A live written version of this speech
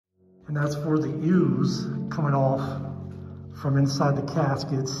And that's for the ooze coming off from inside the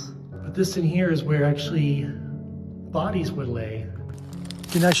caskets. But this in here is where actually bodies would lay. You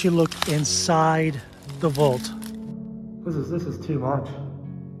can actually look inside the vault. This is too much.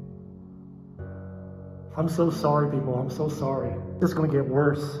 I'm so sorry, people. I'm so sorry. This is gonna get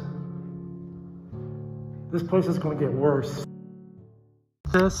worse. This place is gonna get worse.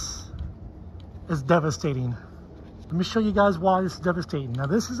 This is devastating. Let me show you guys why this is devastating. Now,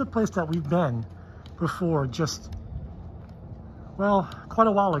 this is a place that we've been before, just, well, quite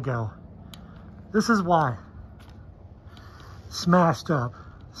a while ago. This is why. Smashed up,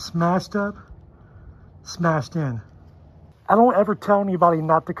 smashed up, smashed in. I don't ever tell anybody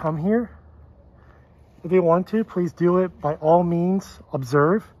not to come here. If they want to, please do it. By all means,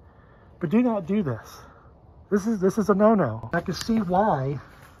 observe, but do not do this. This is a no-no. I can see why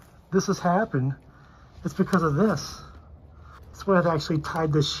this has happened. It's because of this. That's why I've actually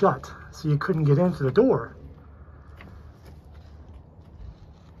tied this shut, so you couldn't get into the door.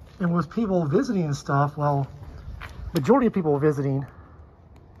 And with people visiting and stuff, well, majority of people visiting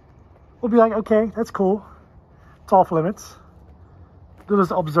will be like, okay, that's cool. It's off limits. They'll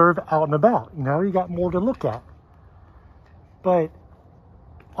just observe out and about, you know, you got more to look at. But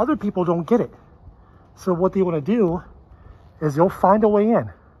other people don't get it. So what they want to do is they'll find a way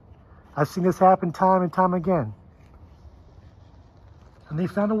in. I've seen this happen time and time again. And they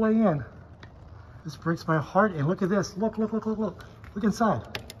found a way in. This breaks my heart. And look at this. Look, look, look, look, look. Look inside.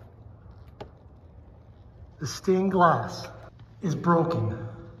 The stained glass is broken.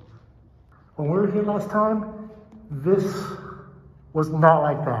 When we were here last time, this was not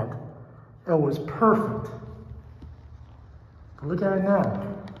like that. It was perfect. But look at it now.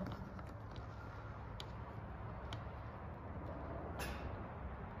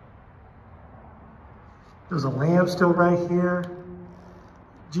 There's a lamb still right here.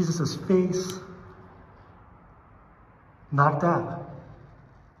 Jesus' face knocked out.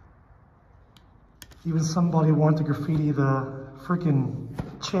 Even somebody wanted to graffiti the freaking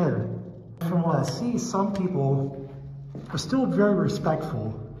chair. From what I see, some people are still very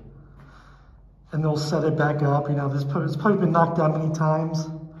respectful. And they'll set it back up. You know, it's probably been knocked down many times.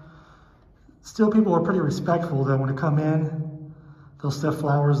 Still, people are pretty respectful that when they come in, they'll set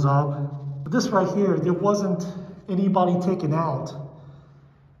flowers up. But this right here, there wasn't anybody taken out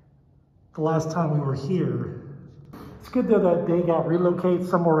the last time we were here. It's good though that they got relocated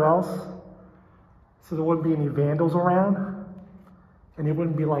somewhere else so there wouldn't be any vandals around and it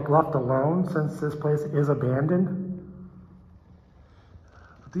wouldn't be like left alone since this place is abandoned.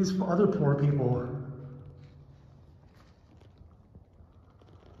 But these other poor people,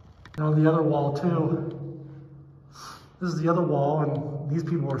 and on the other wall too, this is the other wall, and these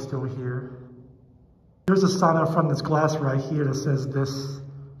people are still here. There's a sign out front of this glass right here that says this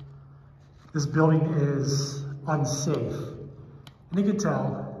building is unsafe. And you can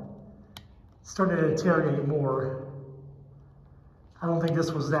tell, it's starting to deteriorate more. I don't think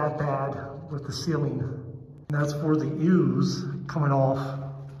this was that bad with the ceiling. And that's for the ooze coming off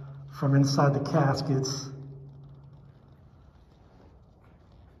from inside the caskets.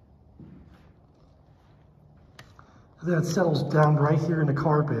 Then it settles down right here in the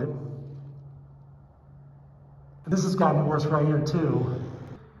carpet. And this has gotten worse right here too,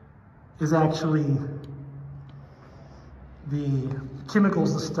 is actually the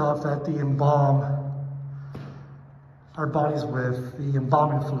chemicals and stuff that they embalm our bodies with, the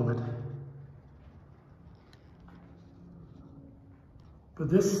embalming fluid. But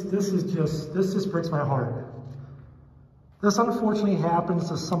this just breaks my heart. This unfortunately happens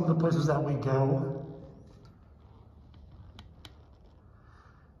to some of the places that we go.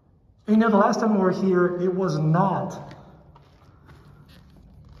 And you know, the last time we were here, it was not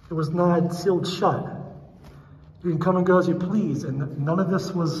sealed shut. You can come and go as you please, and none of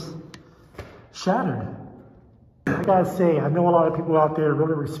this was shattered. I gotta say, I know a lot of people out there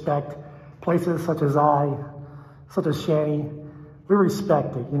really respect places such as Shanty. We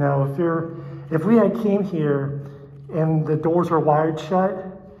respect it. You know, if we had came here and the doors were wired shut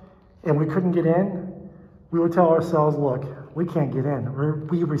and we couldn't get in, we would tell ourselves, look, we can't get in.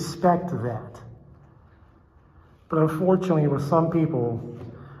 We respect that. But unfortunately, with some people,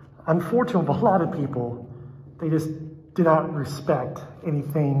 unfortunately with a lot of people, they just do not respect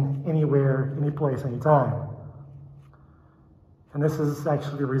anything, anywhere, any place, anytime. And this is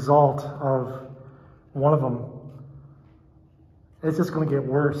actually the result of one of them. It's just going to get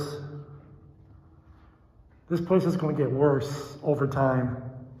worse. This place is going to get worse over time.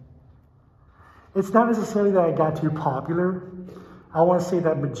 It's not necessarily that it got too popular. I want to say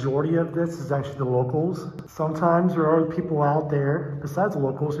that majority of this is actually the locals. Sometimes there are people out there, besides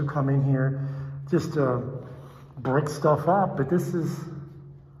locals, who come in here just to break stuff up, but this is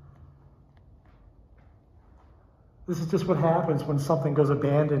just what happens when something goes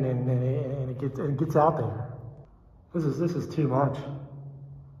abandoned and it gets out there. This is too much.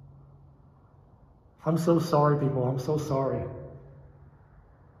 I'm so sorry, people. I'm so sorry.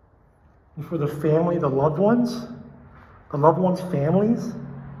 And for the family, the loved ones families,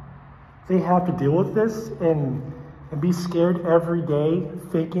 they have to deal with this and be scared every day,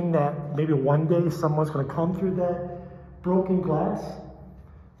 thinking that maybe one day someone's going to come through that broken glass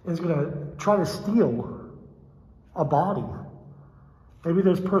and is going to try to steal a body. Maybe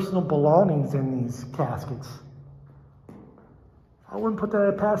there's personal belongings in these caskets. I wouldn't put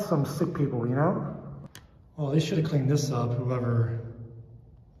that past some sick people, you know? Well, they should have cleaned this up, whoever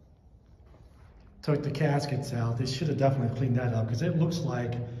took the caskets out. They should have definitely cleaned that up, because it looks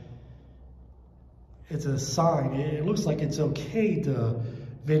like it's a sign. It looks like it's okay to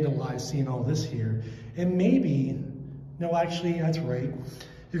vandalize seeing all this here. And maybe, no, actually, that's right.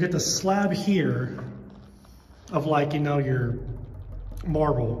 You get the slab here of, like, you know, your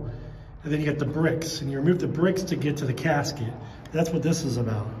marble, and then you get the bricks, and you remove the bricks to get to the casket. That's what this is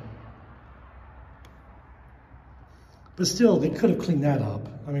about. But still, they could have cleaned that up.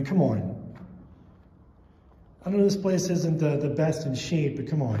 I mean, come on. I know this place isn't the best in shape, but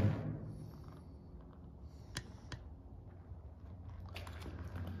come on.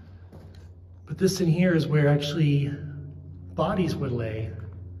 But this in here is where actually bodies would lay.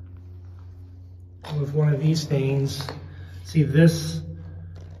 With one of these things, see, this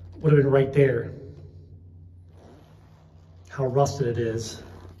would have been right there. How rusted it is.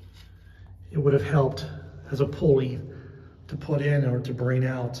 It would have helped as a pulley to put in or to bring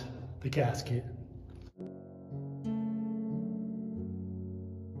out the casket.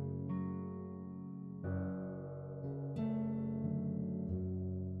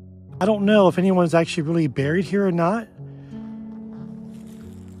 I don't know if anyone's actually really buried here or not,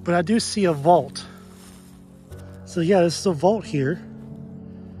 but I do see a vault. So yeah, this is a vault here,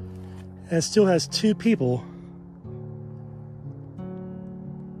 and it still has 2 people.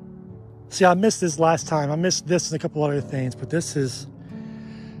 See, I missed this last time. I missed this and a couple other things, but this is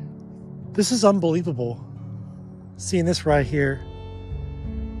unbelievable. Seeing this right here.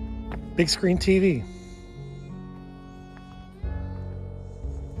 Big screen TV.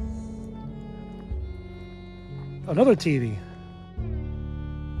 Another TV.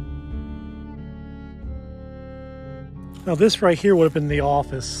 Now this right here would have been the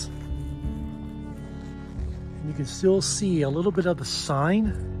office. And you can still see a little bit of the sign.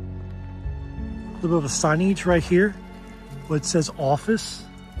 A little bit of a signage right here. Where it says office.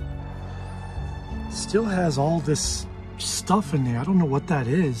 Still has all this stuff in there. I don't know what that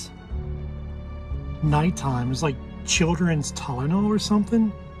is. Nighttime. It's like children's Tylenol or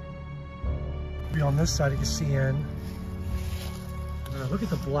something. Maybe on this side you can see in. Look at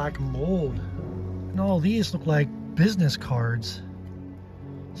the black mold. And all these look like business cards.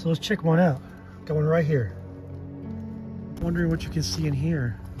 So let's check one out. Got one right here. Wondering what you can see in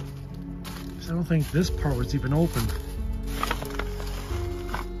here. I don't think this part was even open.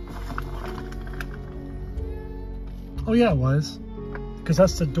 Oh yeah, it was. Because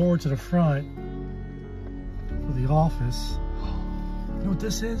that's the door to the front for the office. You know what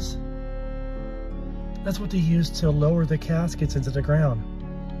this is? That's what they use to lower the caskets into the ground.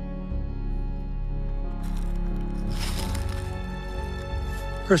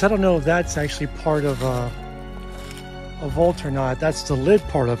 Of course, I don't know if that's actually part of a vault or not. That's the lid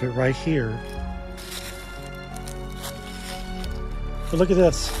part of it right here. But look at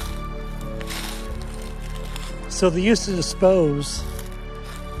this. So they used to dispose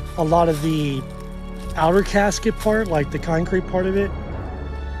a lot of the outer casket part, like the concrete part of it,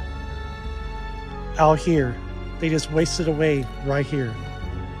 out here. They just wasted away right here.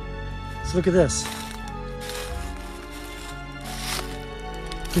 So look at this.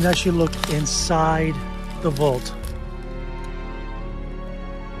 You can actually look inside the vault.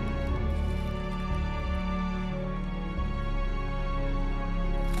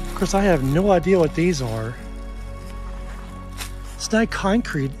 Of course, I have no idea what these are. It's not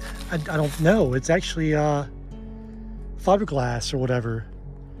concrete. I don't know. It's actually fiberglass or whatever.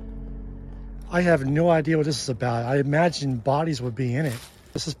 I have no idea what this is about. I imagine bodies would be in it.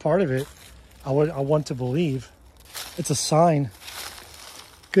 This is part of it. I want to believe. It's a sign.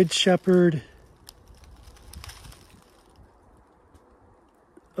 Good Shepherd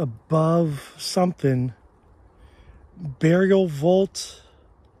above something. Burial vault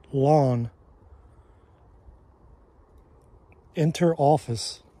lawn. Enter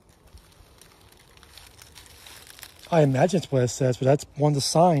office. I imagine it's what it says, but that's one of the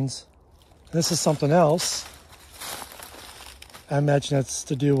signs. This is something else. I imagine that's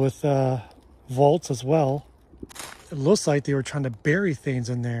to do with vaults as well. It looks like they were trying to bury things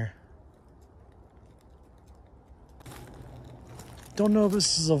in there. Don't know if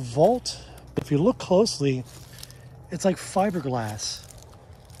this is a vault. If you look closely, it's like fiberglass.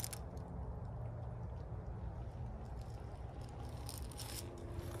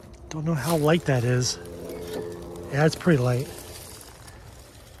 Don't know how light that is. Yeah, it's pretty light.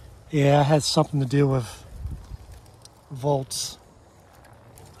 Yeah, it has something to do with vaults.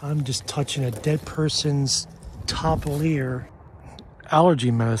 I'm just touching a dead person's top ear.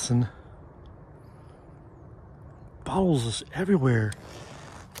 Allergy medicine. Bottles everywhere.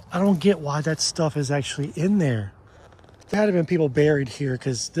 I don't get why that stuff is actually in there. There had to have been people buried here,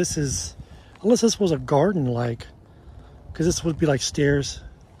 because this is, unless this was a garden, like, because this would be like stairs.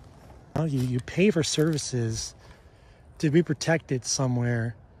 You know, you pay for services to be protected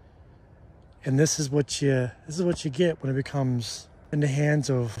somewhere, and this is what you get when it becomes in the hands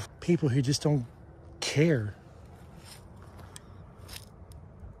of people who just don't care.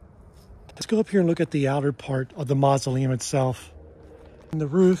 Let's go up here and look at the outer part of the mausoleum itself. And the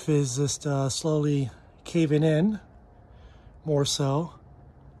roof is just slowly caving in, more so.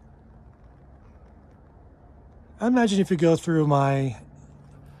 I imagine if you go through my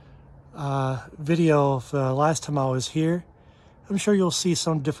video of last time I was here, I'm sure you'll see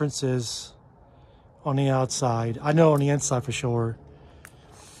some differences on the outside. I know on the inside for sure,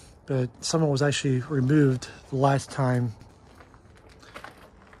 but some of it was actually removed the last time.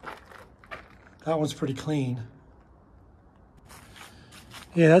 That one's pretty clean.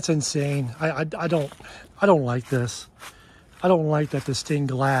 Yeah, that's insane. I don't like this. I don't like that the stained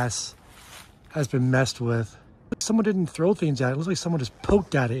glass has been messed with. Someone didn't throw things at it. It looks like someone just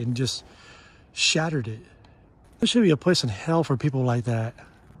poked at it and just shattered it. There should be a place in hell for people like that.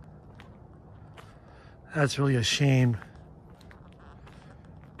 That's really a shame.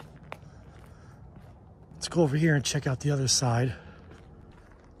 Let's go over here and check out the other side.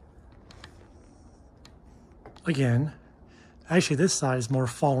 Again, actually this side is more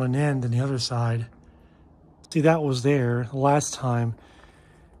fallen in than the other side. See, that was there last time.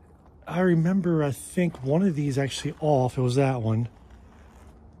 I remember, I think one of these actually off. It was that one.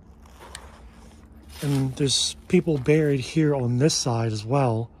 And there's people buried here on this side as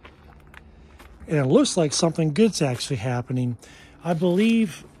well. And it looks like something good's actually happening. I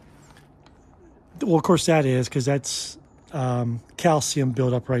believe, well, of course that is, because that's calcium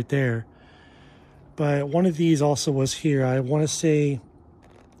buildup right there. But one of these also was here. I want to say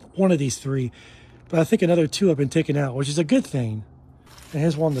one of these three. But I think another two have been taken out, which is a good thing. And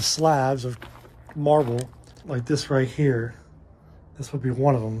here's one of the slabs of marble, like this right here. This would be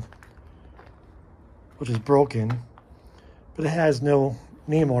one of them, which is broken. But it has no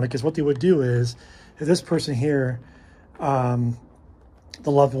name on it, because what they would do is, if this person here, the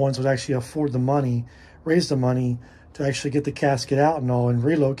loved ones would actually afford the money, raise the money to actually get the casket out and all and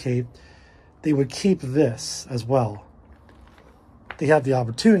relocate, they would keep this as well. They have the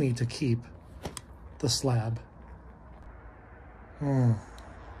opportunity to keep the slab.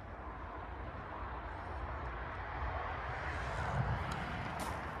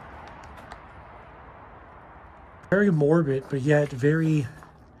 Very morbid, but yet very,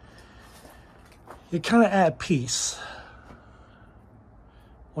 you're kind of at peace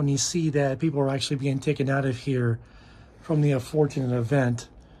when you see that people are actually being taken out of here from the unfortunate event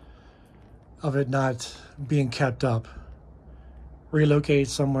of it not being kept up. Relocate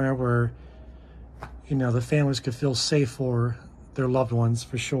somewhere where, you know, the families could feel safe for their loved ones,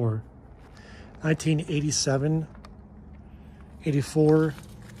 for sure. 1987, 84,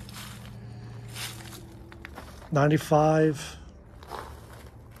 95,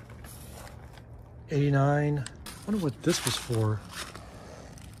 89. I wonder what this was for.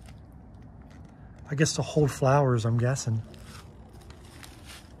 I guess to hold flowers, I'm guessing.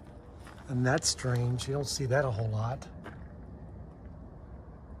 And that's strange. You don't see that a whole lot.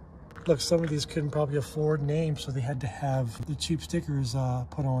 Look, some of these couldn't probably afford names, so they had to have the cheap stickers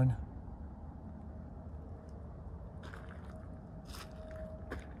put on.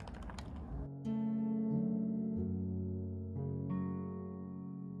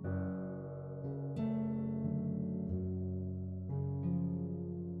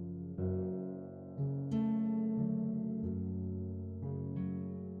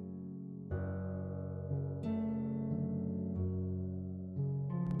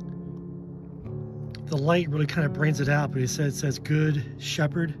 The light really kind of brings it out, but it says Good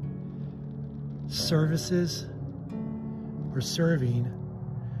Shepherd Services or serving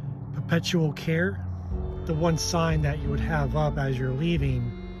perpetual care, the one sign that you would have up as you're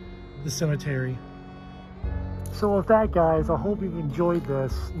leaving the cemetery. So with that, guys, I hope you've enjoyed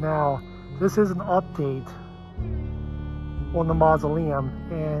this. Now, this is an update on the mausoleum,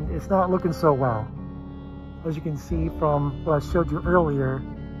 and it's not looking so well. As you can see from what I showed you earlier,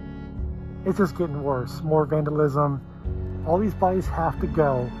 it's just getting worse. More vandalism. All these bodies have to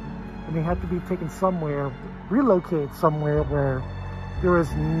go, and they have to be taken somewhere, relocated somewhere where there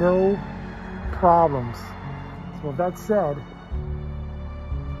is no problems. So with that said,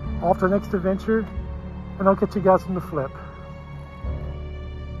 off to the next adventure, and I'll catch you guys on the flip.